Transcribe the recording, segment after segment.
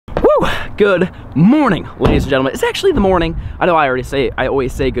Good morning, ladies and gentlemen. It's actually the morning. I know I always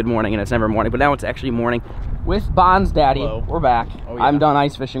say good morning and it's never morning, but now it's actually morning. With Bond's daddy, Hello. We're back. Oh, yeah. I'm done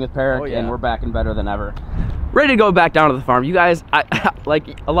ice fishing with Perrick, Yeah. and we're back and better than ever. Ready to go back down to the farm. You guys,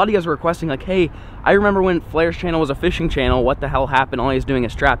 like a lot of you guys were requesting, like, hey, I remember when Flair's channel was a fishing channel. What the hell happened? All he's doing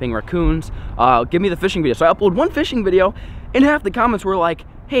is trapping raccoons. Give me the fishing video. So I uploaded one fishing video, and half the comments were like,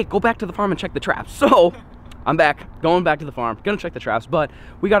 hey, go back to the farm and check the traps. So I'm back, going back to the farm, gonna check the traps, but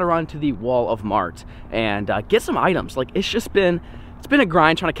we gotta run to the Wall of Mart and get some items. Like, it's been a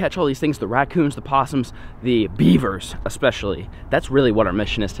grind trying to catch all these things, the raccoons, the possums, the beavers especially. That's really what our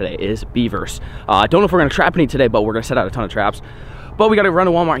mission is today, is beavers. I don't know if we're gonna trap any today, but we're gonna set out a ton of traps. But we gotta run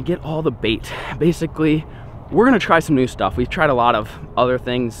to Walmart and get all the bait. Basically, we're gonna try some new stuff. We've tried a lot of other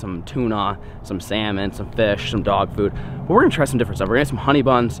things, some tuna, some salmon, some fish, some dog food. But we're gonna try some different stuff. We're gonna get some honey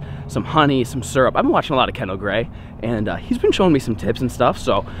buns, some honey, some syrup. I've been watching a lot of Kendall Gray, and he's been showing me some tips and stuff,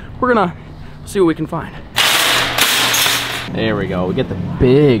 so we're gonna see what we can find. There we go, we get the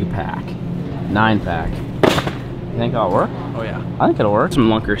big pack, 9-pack. You think that'll work? Oh yeah. I think it'll work. Some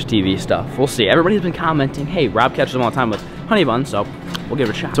Lunkers TV stuff, we'll see. Everybody's been commenting, hey, Rob catches them all the time with honey buns, so we'll give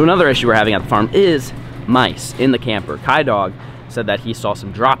it a shot. So another issue we're having at the farm is mice in the camper. Kai Dog said that he saw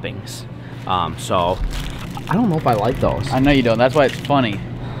some droppings. So I don't know if I like those. I know you don't. That's why it's funny.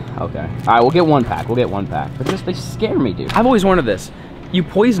 Okay. All right, we'll get 1 pack. We'll get 1 pack. But they scare me, dude. I've always wondered this. You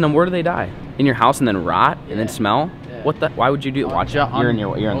poison them, where do they die? In your house and then rot and then smell? Yeah. What the? Why would you do? Watch out. You're in the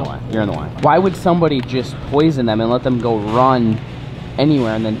way. You're in the way. Why would somebody just poison them and let them go run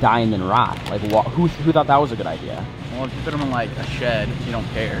anywhere and then die and then rot? Like, who thought that was a good idea? Well, if you put them in like a shed, you don't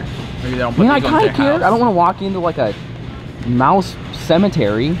care. Maybe they don't put I these kind on of care. house. I don't want to walk into like a mouse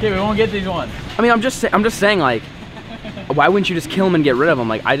cemetery. Okay, we won't get these ones. I mean, I'm just saying, like, why wouldn't you just kill them and get rid of them?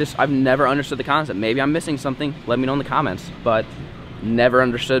 Like, I've never understood the concept. Maybe I'm missing something. Let me know in the comments. But never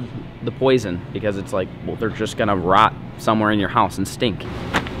understood the poison, because it's like, well, they're just gonna rot somewhere in your house and stink.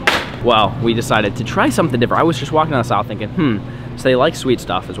 Well, we decided to try something different. I was just walking down the south thinking, so they like sweet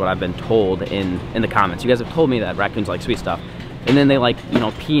stuff, is what I've been told in the comments. You guys have told me that raccoons like sweet stuff. And then they like, you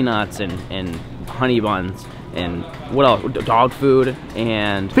know, peanuts and honey buns and what else? Dog food.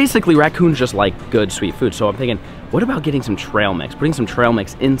 And basically raccoons just like good sweet food. So I'm thinking, what about getting some trail mix? Putting some trail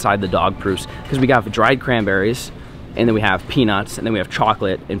mix inside the dog proofs, because we got dried cranberries, and then we have peanuts, and then we have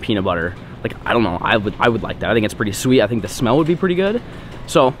chocolate and peanut butter. Like, I don't know, I would like that. I think it's pretty sweet. I think the smell would be pretty good.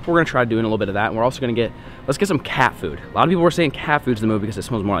 So we're gonna try doing a little bit of that, and we're also gonna let's get some cat food. A lot of people were saying cat food's the move because it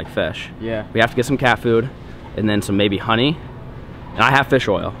smells more like fish. Yeah. We have to get some cat food, and then some maybe honey, and I have fish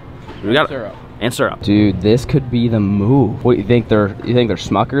oil. We got syrup. And syrup. Dude, this could be the move. What, you think they're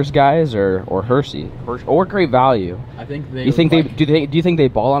Smuckers guys or Hershey or Great Value? I think they. Do you think they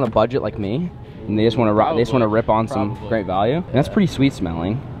ball on a budget like me? And they just want to rip on some Great Value. Yeah. That's pretty sweet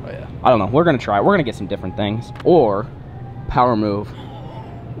smelling. Oh yeah. I don't know. We're gonna try. We're gonna get some different things. Or power move,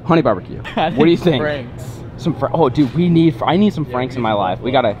 honey barbecue. What do you think? Franks. Oh, dude, I need some Franks in my life.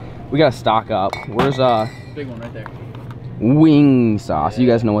 We gotta stock up. Where's big one right there. Wing sauce? Yeah.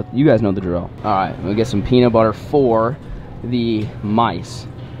 You guys know the drill. All right, we'll get some peanut butter for the mice.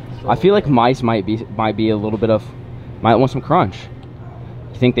 I feel like mice might be a little bit of, might want some crunch.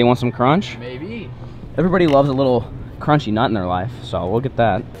 You think they want some crunch? Maybe. Everybody loves a little crunchy nut in their life, so we'll get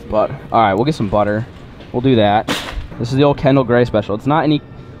that. But all right, we'll get some butter. We'll do that. This is the old Kendall Gray special. It's not any.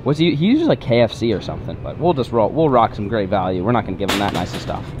 He uses like KFC or something, but we'll rock some Great Value. We're not gonna give him that nice of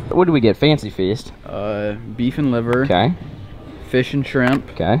stuff. What do we get? Fancy Feast. Beef and liver. Okay. Fish and shrimp.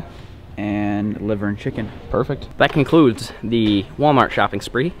 Okay. And liver and chicken. Perfect. That concludes the Walmart shopping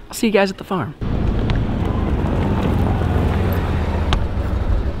spree. I'll see you guys at the farm.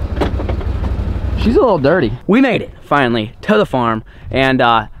 She's a little dirty. We made it, finally, to the farm, and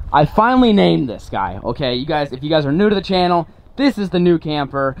I finally named this guy, okay? You guys, if you guys are new to the channel, this is the new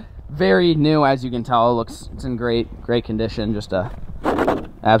camper. Very new, as you can tell. It's in great condition, just a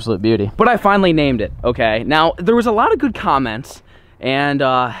absolute beauty. But I finally named it, okay? Now, there was a lot of good comments, and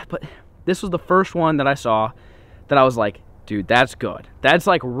but this was the first one that I saw that I was like, dude, that's good. That's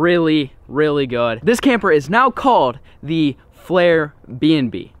like really, really good. This camper is now called the Flair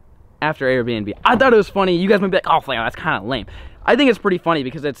B&B. After Airbnb. I thought it was funny. You guys might be like, oh, Flair, that's kind of lame. I think it's pretty funny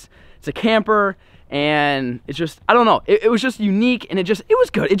because it's a camper, and it's just, I don't know. It was just unique, and it was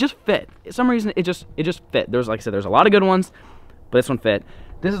good. It just fit. For some reason, it just fit. There's, like I said, there's a lot of good ones, but this one fit.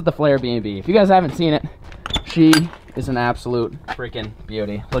 This is the Flair B&B. If you guys haven't seen it, she is an absolute freaking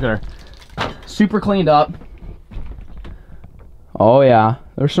beauty. Look at her. Super cleaned up. Oh yeah.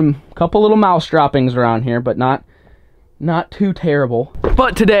 There's couple little mouse droppings around here, but not too terrible. But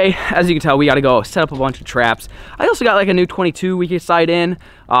But today, as you can tell, we got to go set up a bunch of traps. I also got like a new 22 we can sight in.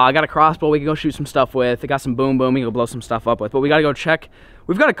 I got a crossbow we can go shoot some stuff with. I got some boom boom we can go blow some stuff up with. But we got to go check.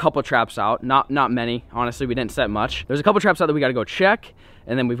 We've got a couple traps out, not many. Honestly, we didn't set much. There's a couple traps out that we got to go check,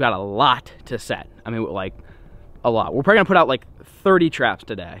 and then we've got a lot to set. I mean, like a lot. We're probably gonna put out like 30 traps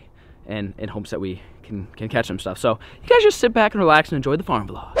today, and in hopes that we can catch some stuff. So you guys just sit back and relax and enjoy the farm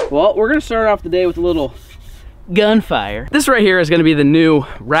vlog. Well, we're gonna start off the day with a little gunfire. This right here is gonna be the new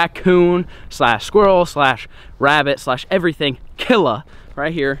raccoon slash squirrel slash rabbit slash everything killer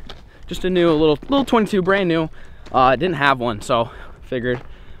right here. Just a new little 22, brand new. Didn't have one, so figured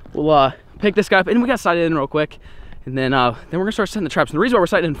we'll pick this guy up, and we got sighted in real quick, and then we're gonna start setting the traps. And the reason why we're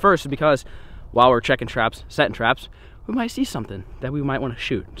sighted in first is because while we're checking traps, setting traps, we might see something that we might want to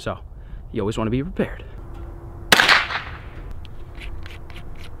shoot. So you always want to be prepared.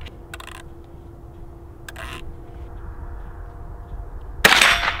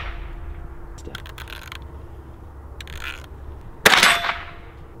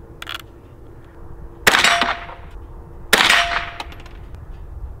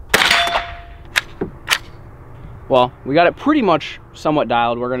 Well, we got it pretty much somewhat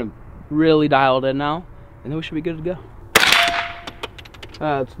dialed. We're gonna really dial it in now, and then we should be good to go.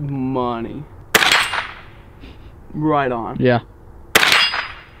 That's money. Right on. Yeah.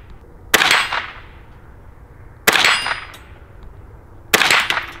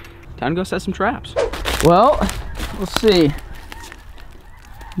 Time to go set some traps. Well, let's see.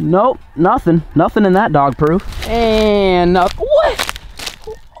 Nope, nothing. Nothing in that dog proof. And what?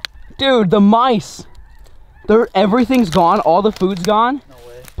 Dude, the mice. Everything's gone, all the food's gone. No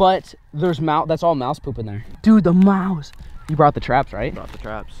way. But there's that's all mouse poop in there. Dude, the mouse. You brought the traps, right? Brought the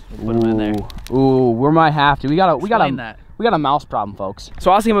traps. We'll put them in there. Ooh, we might have to. We got a mouse problem, folks.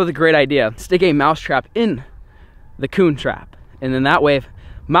 So I was thinking about a great idea. Stick a mouse trap in the coon trap. And then that way, if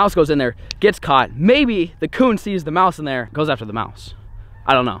mouse goes in there, gets caught, maybe the coon sees the mouse in there, goes after the mouse.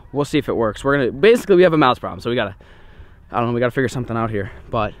 I don't know. We'll see if it works. Basically we have a mouse problem, so we gotta figure something out here.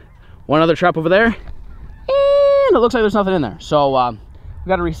 But one other trap over there. And it looks like there's nothing in there. So we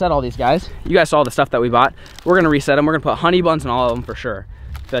got to reset all these guys. You guys saw the stuff that we bought. We're going to reset them. We're going to put honey buns in all of them for sure.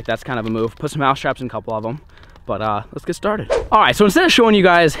 I feel like that's kind of a move. Put some mouse traps in a couple of them. But let's get started. All right, so instead of showing you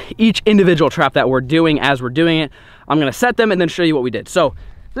guys each individual trap that we're doing as we're doing it, I'm going to set them and then show you what we did. So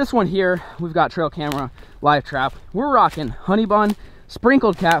this one here, we've got trail camera, live trap. We're rocking honey bun,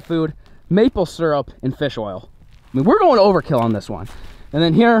 sprinkled cat food, maple syrup, and fish oil. I mean, we're going overkill on this one. And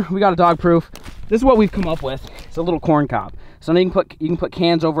then here we got a dog proof. This is what we've come up with. It's a little corn cob. So then you can put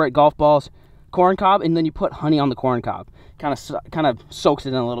cans over it, golf balls, corn cob, and then you put honey on the corn cob. Kind of soaks it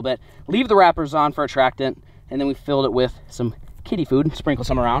in a little bit. Leave the wrappers on for attractant, and then we filled it with some kitty food, sprinkle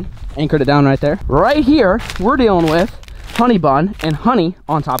some around, anchored it down right there. Right here, we're dealing with honey bun and honey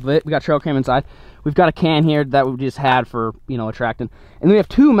on top of it. We got trail cam inside. We've got a can here that we just had for, you know, attractant. And then we have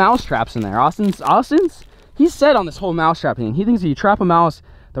 2 mouse traps in there. Austin's he's set on this whole mouse trap thing. He thinks if you trap a mouse,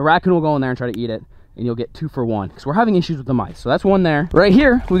 the raccoon will go in there and try to eat it, and you'll get 2 for 1. Because we're having issues with the mice. So that's one there. Right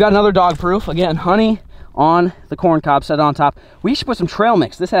here, we got another dog proof. Again, honey on the corn cob, set it on top. We should put some trail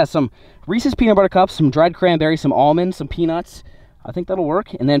mix. This has some Reese's peanut butter cups, some dried cranberries, some almonds, some peanuts. I think that'll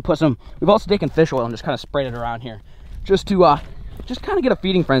work. And then put some, we've also taken fish oil and just kind of sprayed it around here. Just to, just kind of get a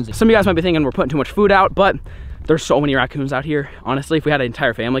feeding frenzy. Some of you guys might be thinking we're putting too much food out, but there's so many raccoons out here. Honestly, if we had an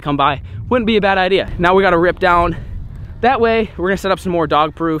entire family come by, wouldn't be a bad idea. Now we got to rip down. That way, we're gonna set up some more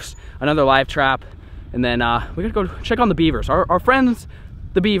dog proofs, another live trap, and then we gotta go check on the beavers. Our friends,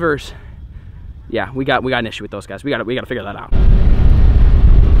 the beavers. Yeah, we got an issue with those guys. We gotta figure that out.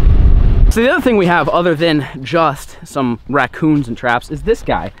 So the other thing we have, other than just some raccoons and traps, is this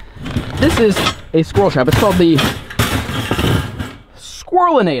guy. This is a squirrel trap. It's called the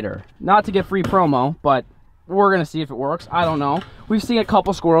Squirrelinator. Not to get free promo, but we're gonna see if it works. I don't know. We've seen a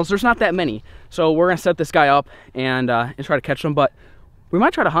couple squirrels. There's not that many. So we're gonna set this guy up and try to catch them, but we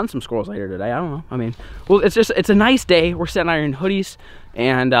might try to hunt some squirrels later today. I don't know. I mean, well, it's a nice day. We're sitting out here in hoodies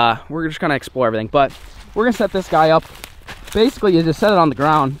and we're just gonna explore everything. But we're gonna set this guy up. Basically, you just set it on the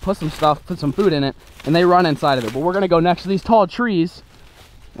ground, put some stuff, put some food in it, and they run inside of it. But we're gonna go next to these tall trees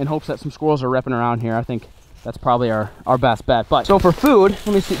in hopes that some squirrels are repping around here. I think that's probably our best bet. But so for food,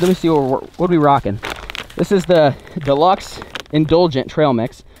 let me see what are we rocking. This is the Deluxe Indulgent Trail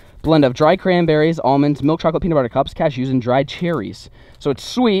Mix. Blend of dried cranberries, almonds, milk chocolate peanut butter cups, cashews, and dried cherries. So it's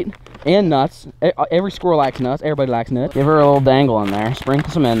sweet and nuts. Every squirrel likes nuts. Everybody likes nuts. Give her a little dangle in there.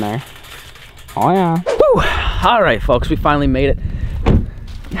 Sprinkle some in there. Oh yeah. Woo! All right, folks, we finally made it.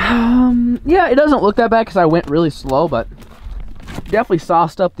 Yeah, it doesn't look that bad because I went really slow, but definitely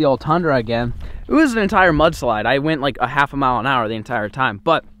sauced up the old Tundra again. It was an entire mudslide. I went like a half a mile an hour the entire time,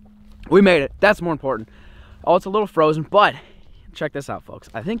 but we made it. That's more important. Oh, it's a little frozen, but check this out, folks.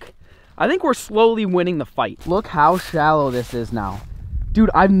 I think we're slowly winning the fight. Look how shallow this is now. Dude,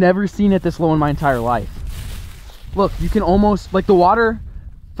 I've never seen it this low in my entire life. Look, you can almost, like the water,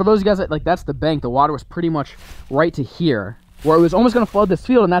 for those of you guys that, like, that's the bank, the water was pretty much right to here, where it was almost gonna flood this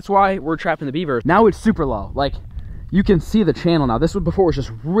field, and that's why we're trapping the beaver. Now it's super low. Like, you can see the channel now. This was before, it was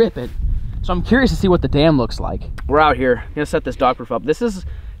just ripping. So I'm curious to see what the dam looks like. We're out here, gonna set this dog proof up. This is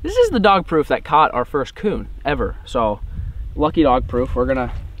the dog proof that caught our first coon ever. So, lucky dog proof. We're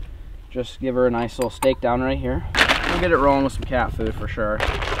gonna just give her a nice little stake down right here. We'll get it rolling with some cat food for sure.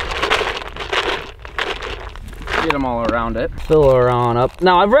 Get them all around it. Fill her on up.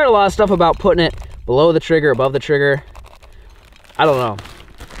 Now, I've read a lot of stuff about putting it below the trigger, above the trigger. I don't know.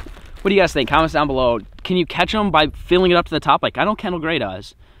 What do you guys think? Comments down below. Can you catch them by filling it up to the top? Like, I know Kendall Gray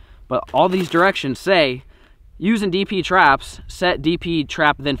does. But all these directions say, using DP traps, set DP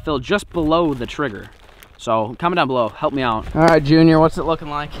trap, then fill just below the trigger. So, comment down below. Help me out. All right, Junior, what's it looking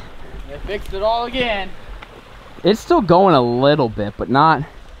like? They fixed it all again. It's still going a little bit, but not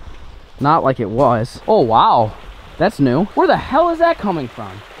like it was. Oh, wow. That's new. Where the hell is that coming from?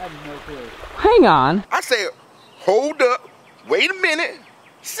 I have no clue. Hang on. I said, hold up, wait a minute,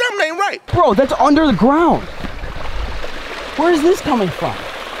 something ain't right. Bro, that's under the ground. Where is this coming from?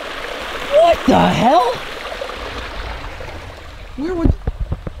 What the hell? Where would...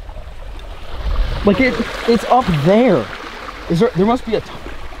 Like, it's up there. There must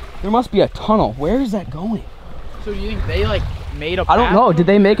be a tunnel. Where is that going? So you think they like made a path? I don't know. Did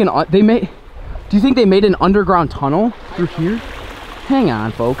they make do you think they made an underground tunnel through here? Hang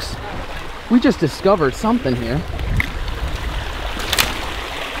on, folks. We just discovered something here.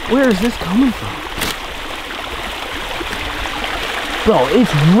 Where is this coming from? Bro,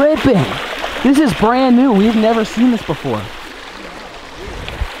 it's ripping. This is brand new. We've never seen this before.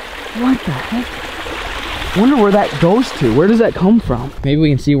 What the heck? Wonder where that goes to. Where does that come from? Maybe we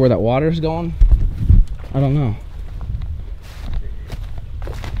can see where that water's going. I don't know.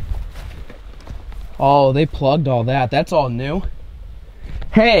 Oh, they plugged all that. That's all new.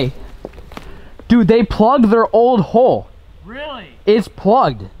 Hey, dude, they plugged their old hole. Really? It's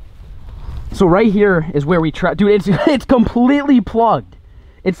plugged. So right here is where we trap. Dude, it's completely plugged.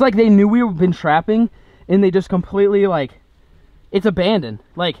 It's like they knew we've been trapping, and they just completely, like, it's abandoned.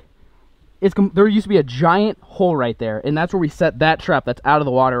 Like, there used to be a giant hole right there, and that's where we set that trap that's out of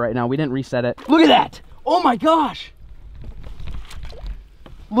the water right now. We didn't reset it. Look at that. Oh my gosh.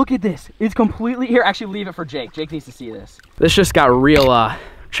 Look at this. It's completely, here, actually leave it for Jake. Jake needs to see this. This just got real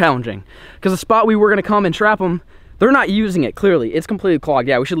challenging, because the spot we were gonna come and trap them, they're not using it, clearly. It's completely clogged.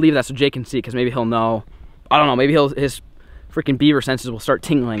 Yeah, we should leave that so Jake can see, because maybe he'll know. I don't know, maybe his freaking beaver senses will start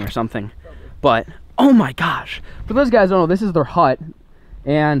tingling or something. But, oh my gosh. For those guys who don't know, this is their hut,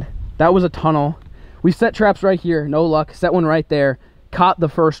 and that was a tunnel. We set traps right here, no luck. Set one right there, caught the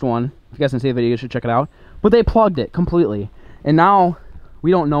first one. If you guys can see the video, you should check it out. But they plugged it completely. And now,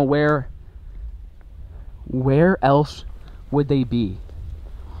 we don't know where else would they be.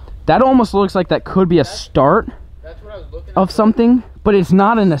 That almost looks like that could be a start of something, but it's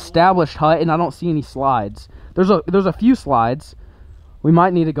not an established hut, and I don't see any slides. There's a few slides. We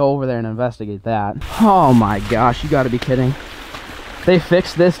might need to go over there and investigate that. Oh my gosh, you gotta be kidding. They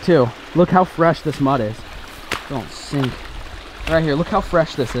fixed this too. Look how fresh this mud is. Don't sink. Right here, look how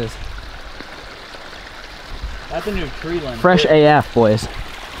fresh this is. That's a new tree limb. Fresh AF, boys.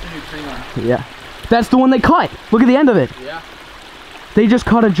 That's a new tree limb. Yeah. That's the one they cut. Look at the end of it. Yeah. They just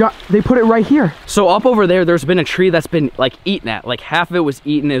cut they put it right here. So up over there's been a tree that's been like eaten at. Like half of it was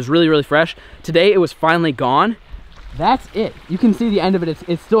eaten. It was really, really fresh. Today it was finally gone. That's it. You can see the end of it.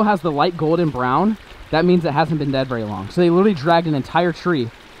 It still has the light golden brown. That means it hasn't been dead very long. So they literally dragged an entire tree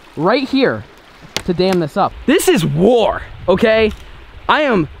right here to dam this up. This is war, okay?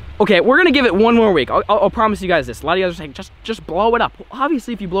 Okay, we're gonna give it one more week. I'll promise you guys this. A lot of you guys are saying, just blow it up. Well,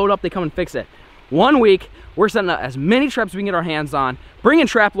 obviously, if you blow it up, they come and fix it. 1 week, we're setting up as many traps as we can get our hands on. Bring in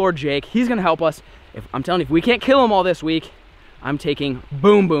Trap Lord Jake. He's gonna help us. I'm telling you, if we can't kill them all this week, I'm taking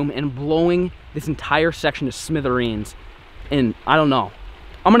Boom Boom and blowing this entire section to smithereens. And I don't know.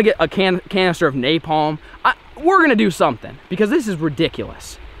 I'm gonna get a canister of napalm. We're gonna do something, because this is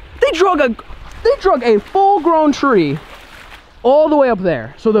ridiculous. They drug a full-grown tree all the way up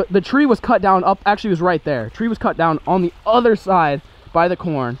there. So the tree was cut down actually it was right there. Tree was cut down on the other side by the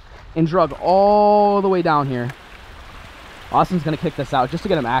corn and drug all the way down here. Austin's gonna kick this out just to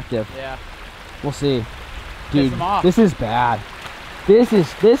get him active. Yeah. We'll see. Dude, this is bad. This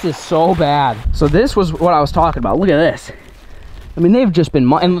is so bad. So this was what I was talking about. Look at this. I mean, they've just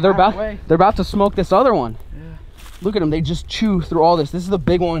been, and they're about to smoke this other one. Yeah. Look at them, they just chew through all this. This is the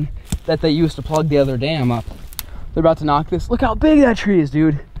big one that they used to plug the other dam up. They're about to knock this. Look how big that tree is,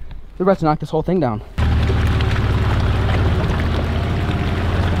 dude. They're about to knock this whole thing down.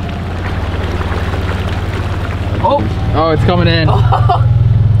 Oh, it's coming in.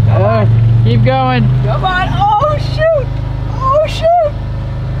 Keep going. Come on. Oh, shoot. Oh, shoot.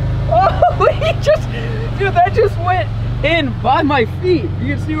 Oh, he just, dude, that just went in by my feet.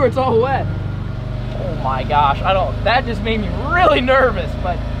 You can see where it's all wet. Oh my gosh, that just made me really nervous,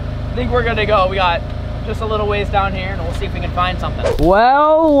 but I think we're gonna go. We got just a little ways down here and we'll see if we can find something.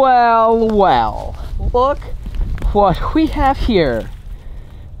 Well, well, well. Look what we have here.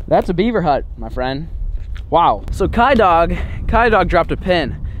 That's a beaver hut, my friend. Wow. So Kai Dog dropped a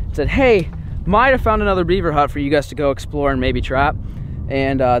pin. Said, hey, might have found another beaver hut for you guys to go explore and maybe trap.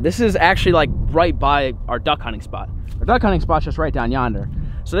 And this is actually like right by our duck hunting spot. Our duck hunting spot's just right down yonder.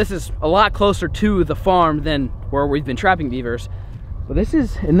 So this is a lot closer to the farm than where we've been trapping beavers. But this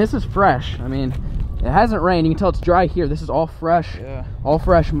is fresh. I mean, it hasn't rained. You can tell it's dry here. This is all fresh, all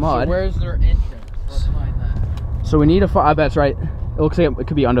fresh mud. So where's their entrance? Let's find that. So we need to I bet it's right. It looks like it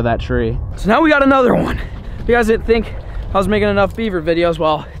could be under that tree. So now we got another one. If you guys didn't think I was making enough beaver videos,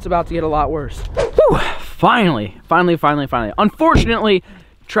 well, it's about to get a lot worse. Whew, finally. Unfortunately,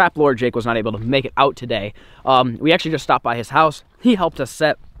 Trap Lord Jake was not able to make it out today. We actually just stopped by his house. He helped us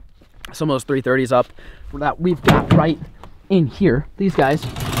set some of those 330s up that we've got right in here. These guys,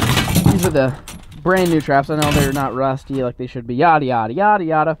 these are the brand new traps. I know they're not rusty like they should be, yada, yada, yada,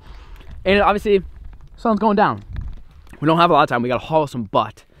 yada. And obviously, sun's going down. We don't have a lot of time. We got to haul some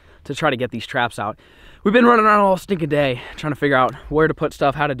butt to try to get these traps out. We've been running around all stinking day trying to figure out where to put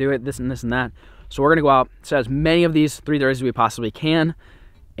stuff, how to do it, this and this and that. So we're going to go out, set as many of these 330s as we possibly can,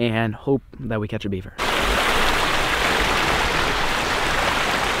 and hope that we catch a beaver.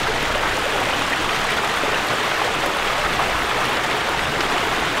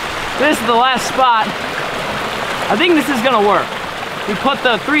 This is the last spot. I think this is gonna work. We put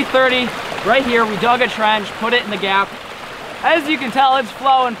the 330 right here, we dug a trench, put it in the gap. As you can tell, it's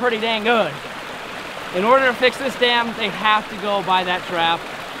flowing pretty dang good. In order to fix this dam, they have to go by that trap.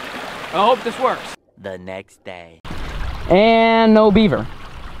 I hope this works. The next day. And no beaver.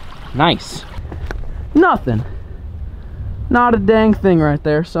 Nice. Nothing. Not a dang thing right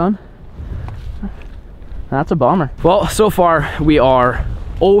there, son. That's a bummer. Well, so far we are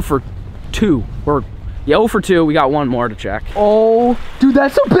 0 for 2. We're 0 for 2. We got one more to check. Oh, dude,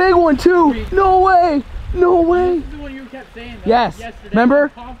 that's a big one too. No way. No way. This is the one you kept saying. Yes.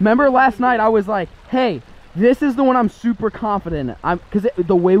 Remember last night I was like, hey, this is the one I'm super confident in. Because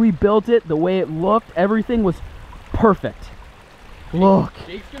the way we built it, the way it looked, everything was perfect. Look.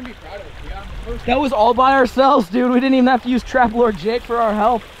 Jake's gonna be proud of us. We got him first. That was all by ourselves, dude. We didn't even have to use Trap Lord Jake for our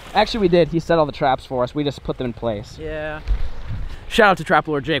help. Actually, we did. He set all the traps for us. We just put them in place. Yeah. Shout out to Trap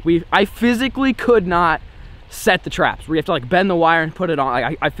Lord Jake. I physically could not set the traps. We have to like bend the wire and put it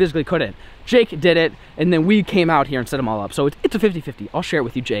on. I physically couldn't. Jake did it, and then we came out here and set them all up. So it's a 50-50. I'll share it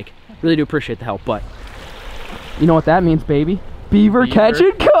with you, Jake. Really do appreciate the help, but you know what that means, baby? Beaver catch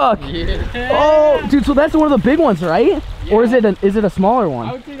and cook. Yeah. Oh, dude, so that's one of the big ones, right? Yeah. Or is it a smaller one?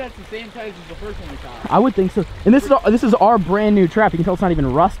 I would say that's the same size as the first one we caught. I would think so. And this is our brand new trap. You can tell it's not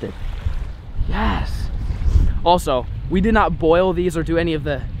even rusted. Yes. Also, we did not boil these or do any of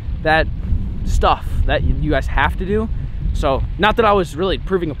that stuff that you guys have to do. So, not that I was really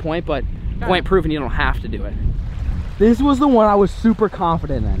proving a point, but point proven, you don't have to do it. This was the one I was super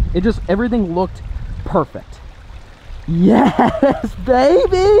confident in. Everything looked perfect. Yes,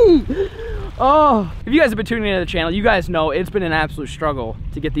 baby! Oh, if you guys have been tuning into the channel, you guys know it's been an absolute struggle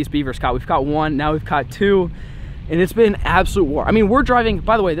to get these beavers caught. We've caught one, now we've caught two, and it's been absolute war. I mean, we're driving,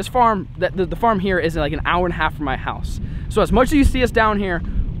 by the way, this farm, the farm here is like an hour and a half from my house. So as much as you see us down here,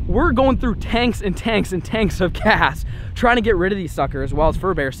 we're going through tanks and tanks and tanks of gas trying to get rid of these suckers while it's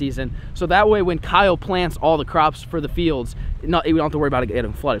fur bear season. So that way when Kyle plants all the crops for the fields, we don't have to worry about it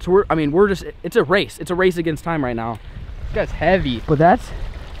getting flooded. So it's a race. It's a race against time right now. This guy's heavy. But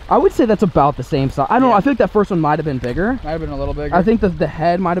I would say that's about the same size. I don't know, I feel like that first one might have been bigger. Might have been a little bigger. I think the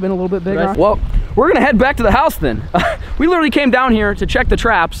head might have been a little bit bigger. Well, we're gonna head back to the house then. We literally came down here to check the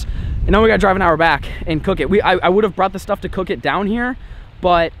traps, and now we gotta drive an hour back and cook it. I would have brought the stuff to cook it down here,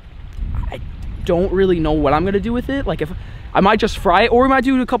 but I don't really know what I'm gonna do with it. Like, if I might just fry it, or we might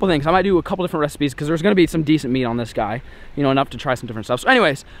do a couple things. I might do a couple different recipes because there's gonna be some decent meat on this guy, you know, enough to try some different stuff. So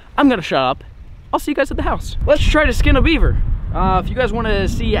anyways, I'm gonna shut up. I'll see you guys at the house. Let's try to skin a beaver. If you guys want to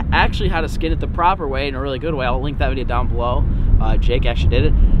see actually how to skin it the proper way in a really good way, I'll link that video down below. Jake actually did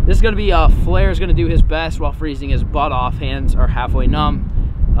it. This is going to be Flair's going to do his best while freezing his butt off, hands are halfway numb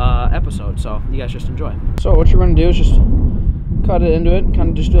episode. So you guys just enjoy. So what you're going to do is just cut it into it, kind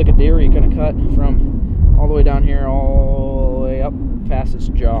of just do like a deer. You kind of cut from all the way down here, all the way up past its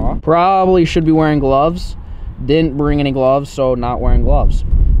jaw. Probably should be wearing gloves. Didn't bring any gloves, so not wearing gloves.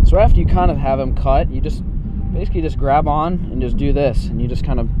 So after you kind of have them cut, you just basically just grab on and just do this, and you just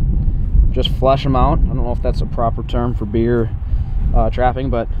kind of just flesh them out. I don't know if that's a proper term for beer trapping,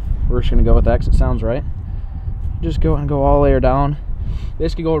 but we're just gonna go with that because it sounds right. Just go and go all layer down.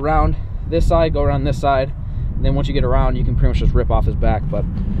 Basically go around this side, go around this side, and then once you get around, you can pretty much just rip off his back. But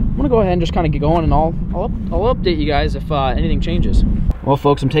I'm gonna go ahead and just kind of get going, and I'll update you guys if anything changes. Well,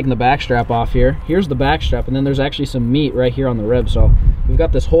 folks, I'm taking the back strap off here. Here's the back strap, and then there's actually some meat right here on the rib. So we've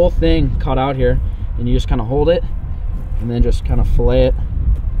got this whole thing cut out here, and you just kind of hold it, and then just kind of fillet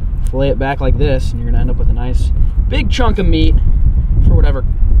it back like this, and you're gonna end up with a nice big chunk of meat for whatever,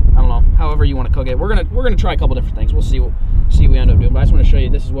 I don't know, however you want to cook it. We're gonna try a couple different things. We'll see what we end up doing. But I just want to show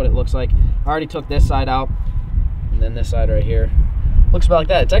you this is what it looks like. I already took this side out, and then this side right here. Looks about like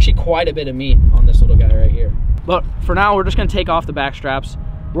that. It's actually quite a bit of meat on this little guy right here. But for now, we're just gonna take off the back straps.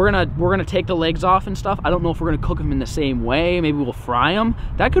 We're gonna take the legs off and stuff. I don't know if we're gonna cook them in the same way. Maybe we'll fry them.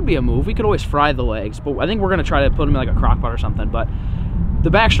 That could be a move. We could always fry the legs, but I think we're gonna try to put them in like a crock pot or something. But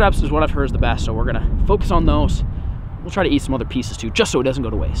the back straps is what I've heard is the best, so we're gonna focus on those. We'll try to eat some other pieces too, just so it doesn't go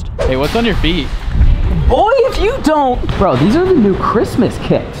to waste. Hey, what's on your feet? Boy, if you don't, bro, these are the new Christmas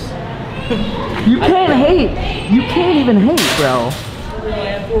kicks. You can't hate. You can't even hate, bro.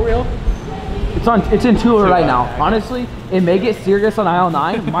 For real? It's in two-wheel right now. Honestly, it may get serious on aisle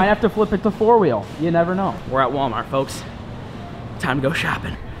 9. Might have to flip it to 4-wheel. You never know. We're at Walmart, folks. Time to go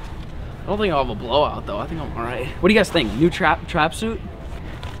shopping. I don't think I'll have a blowout though. I think I'm all right. What do you guys think? New trap suit?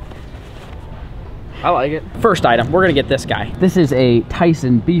 I like it. First item, we're gonna get this guy. This is a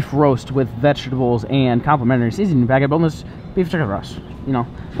Tyson beef roast with vegetables and complimentary seasoning packet, boneless beef chicken roast. You know,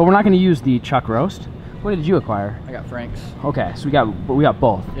 but we're not gonna use the chuck roast. What did you acquire? I got Frank's. Okay, so we got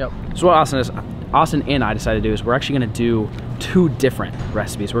both. Yep. So what Austin and I decided to do is we're actually gonna do 2 different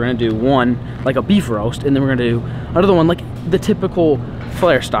recipes. We're gonna do one like a beef roast, and then we're gonna do another one like the typical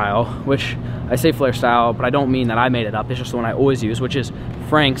Flair style, which I say Flair style, but I don't mean that I made it up. It's just the one I always use, which is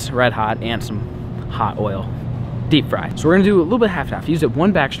Frank's Red Hot and some hot oil, deep fried. So we're gonna do a little bit half-half. Use it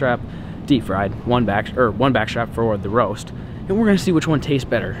one backstrap deep fried, one backstrap for the roast, and we're gonna see which one tastes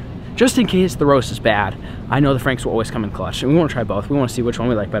better. Just in case the roast is bad, I know the Franks will always come in clutch, and we want to try both. We want to see which one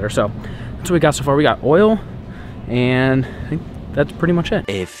we like better. So that's what we got so far. We got oil, and I think that's pretty much it.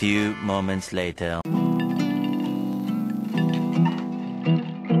 A few moments later.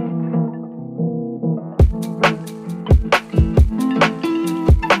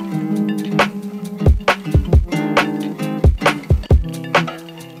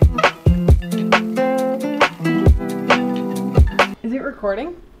 Is it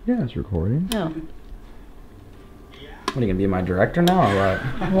recording? Yeah, it's recording. No. What, are you gonna be my director now or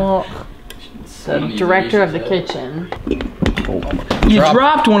what? Well, it's director of the kitchen. You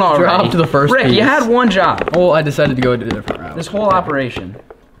dropped one already. Dropped the first Rick, piece. you had one job. Well, I decided to go a different route. This whole operation.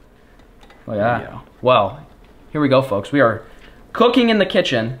 Look at that. Yeah. Well, here we go, folks. We are cooking in the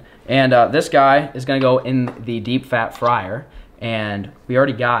kitchen, and this guy is gonna go in the deep fat fryer, and we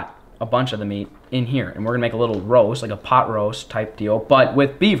already got a bunch of the meat in here, and we're gonna make a little roast, like a pot roast type deal, but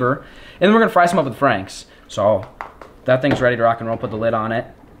with beaver, and then we're gonna fry some up with Frank's. So that thing's ready to rock and roll. Put the lid on it,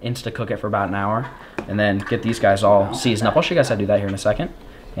 insta cook it for about an hour, and then get these guys all seasoned up. I'll show you guys how to do that here in a second.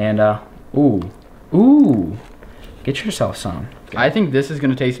 And ooh, get yourself some. I think this is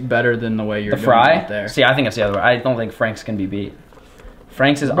gonna taste better than the way you're The fry? doing it there. See, I think it's the other way. I don't think Frank's can be beat.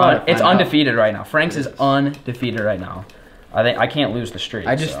 Frank's is Probably it's find out. undefeated right now. Frank's is undefeated right now. I think I can't lose the streak.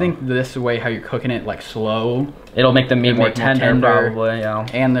 I just so. think this way how you're cooking it like slow, it'll make the meat more make more tender, tender. probably. Yeah.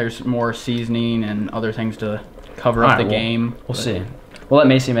 and there's more seasoning and other things to cover up Alright, the well, game. We'll see. We'll let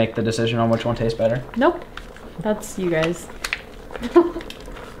Macy make the decision on which one tastes better. Nope. That's you guys.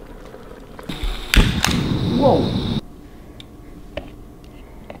 Whoa.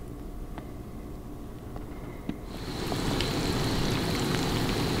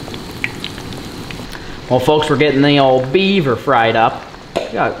 Well, folks, we're getting the old beaver fried up.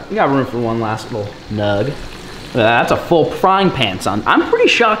 We got room for one last little nug. That's a full frying pan, son. I'm pretty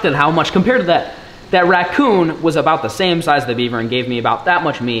shocked at how much, compared to that raccoon was about the same size as the beaver and gave me about that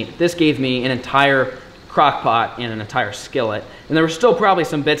much meat. This gave me an entire crock pot and an entire skillet. And there were still probably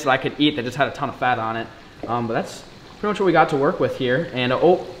some bits that I could eat that just had a ton of fat on it. But that's pretty much what we got to work with here. And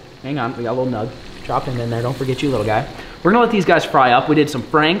oh, hang on, we got a little nug. Drop him in there, don't forget you, little guy. We're gonna let these guys fry up. We did some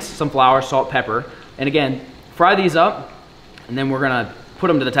franks, some flour, salt, pepper. And again, fry these up, and then we're gonna put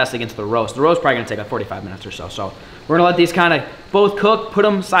them to the test against the roast. The roast is probably gonna take like 45 minutes or so. So we're gonna let these kind of both cook, put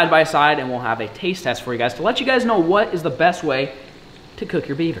them side by side, and we'll have a taste test for you guys to let you guys know what is the best way to cook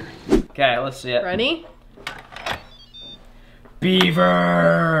your beaver. Okay, let's see it. Ready?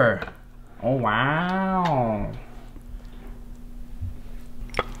 Beaver! Oh, wow.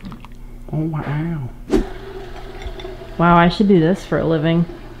 Oh, wow. Wow, I should do this for a living.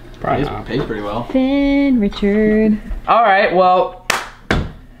 Probably pays pretty well. Finn, Richard. All right, well,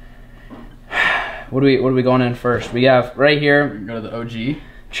 what are we going in first? We have right here. We can go to the OG.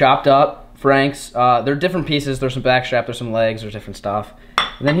 Chopped up franks. They're different pieces. There's some backstrap, there's some legs, there's different stuff.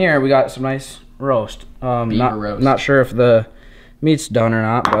 And then here we got some nice roast. Beaver roast. Not sure if the meat's done or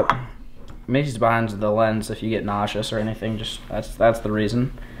not, but Macy's behind the lens if you get nauseous or anything. Just that's the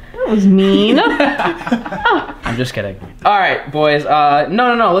reason. That was mean. I'm just kidding. All right, boys.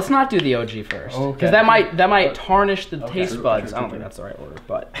 No. Let's not do the OG first, because that might tarnish the taste buds. I don't think that's the right order,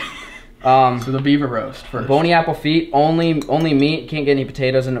 but. So the beaver roast first. Bony apple feet, only meat. Can't get any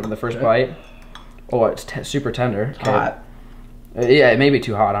potatoes in it for the first bite. Oh, it's super tender. Okay. Hot. Yeah, it may be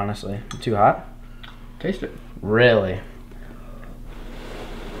too hot, honestly. Too hot? Taste it. Really?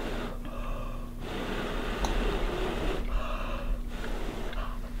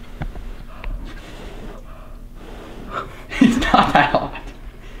 It's not that hot.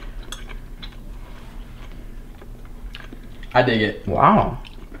 I dig it. Wow.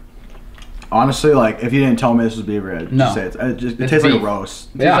 Honestly, like, if you didn't tell me this was beaver, I'd just say it tastes like a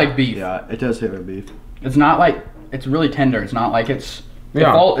roast. It tastes like beef. Yeah, it does taste like beef. It's not like, it's really tender. It's not like it's,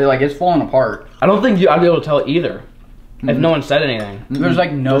 Yeah. it's falling apart. I don't think I'd be able to tell either if no one said anything. There's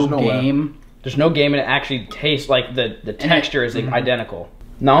like no game. There's no game, and it actually tastes like the texture is identical.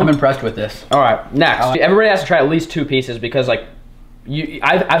 No? I'm impressed with this. All right, next. Everybody has to try at least 2 pieces because, like,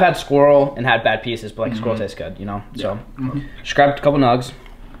 I've had squirrel and had bad pieces, but like squirrel tastes good, you know? So, just grab a couple nugs.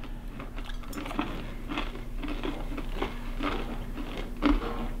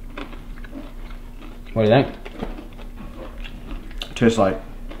 What do you think? It tastes like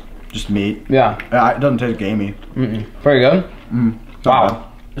just meat. Yeah. It doesn't taste gamey. Pretty good.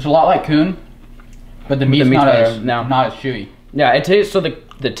 Wow. It's a lot like coon, but the meat's not as chewy. Yeah, it tastes, so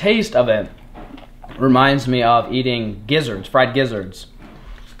the taste of it reminds me of eating gizzards, fried gizzards.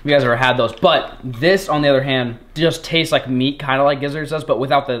 If you guys ever had those. But this, on the other hand, just tastes like meat, kind of like gizzards does, but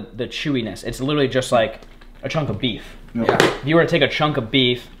without the chewiness. It's literally just like a chunk of beef. Yeah. If you were to take a chunk of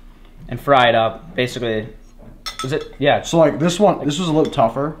beef and fry it up, basically, is it? Yeah. So like this one, this was a little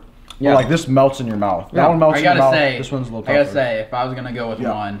tougher. Yeah. But like this melts in your mouth. Yeah. That one melts I in your gotta mouth. say, This one's a little tougher. I gotta say, if I was gonna go with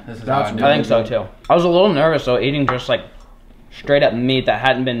one, this is how I'd do it. I think so too. I was a little nervous though, eating just like straight up meat that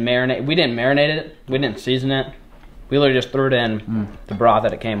hadn't been marinated. We didn't marinate it. We didn't season it. We literally just threw it in the broth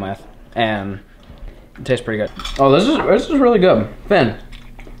that it came with, and it tastes pretty good. Oh, this is really good. Finn,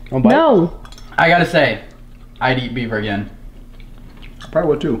 one bite? No. I gotta say, I'd eat beaver again. Probably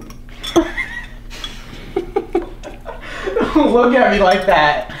would too. Look at me like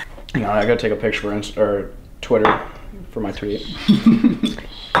that. Hang on, I gotta take a picture for Twitter for my tweet.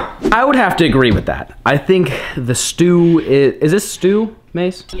 I would have to agree with that. I think the stew is this stew,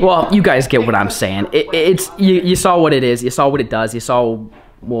 Mace? Well, you guys get what I'm saying. You saw what it is. You saw what it does. You saw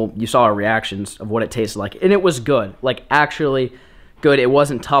our reactions of what it tasted like, and it was good. Like actually good. It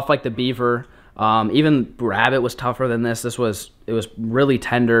wasn't tough like the beaver. Even rabbit was tougher than this. It was really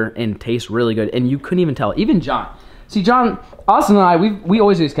tender and tastes really good, and you couldn't even tell. Even John. See, John, Austin and I, we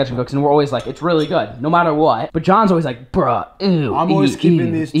always do these catch and cooks, and we're always like, it's really good, no matter what. But John's always like, bruh, ew. I'm always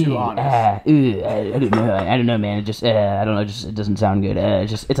keeping these two honest. I don't know, man. It just, I don't know. Just it doesn't sound good.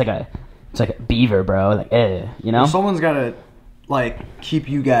 It's like a beaver, bro. Like, you know. Well, someone's gotta like keep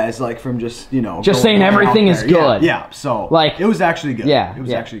you guys like from just just saying everything is good. Yeah. So like it was actually good. Yeah, it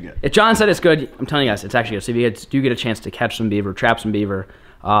was actually good. If John said it's good, I'm telling you guys, it's actually good. So if you do get a chance to catch some beaver, trap some beaver,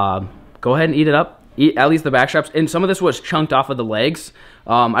 go ahead and eat it up. Eat at least the back straps, and some of this was chunked off of the legs.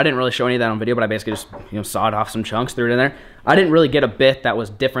 I didn't really show any of that on video, but I basically just sawed off some chunks, threw it in there. I didn't really get a bit that was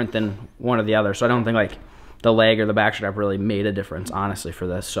different than one or the other, so I don't think like the leg or the back strap really made a difference, honestly, for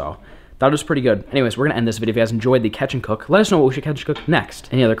this. So that was pretty good. Anyways, we're gonna end this video. If you guys enjoyed the catch and cook, let us know what we should catch and cook next.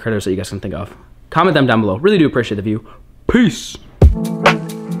 Any other critters that you guys can think of, comment them down below. Really do appreciate the view. Peace.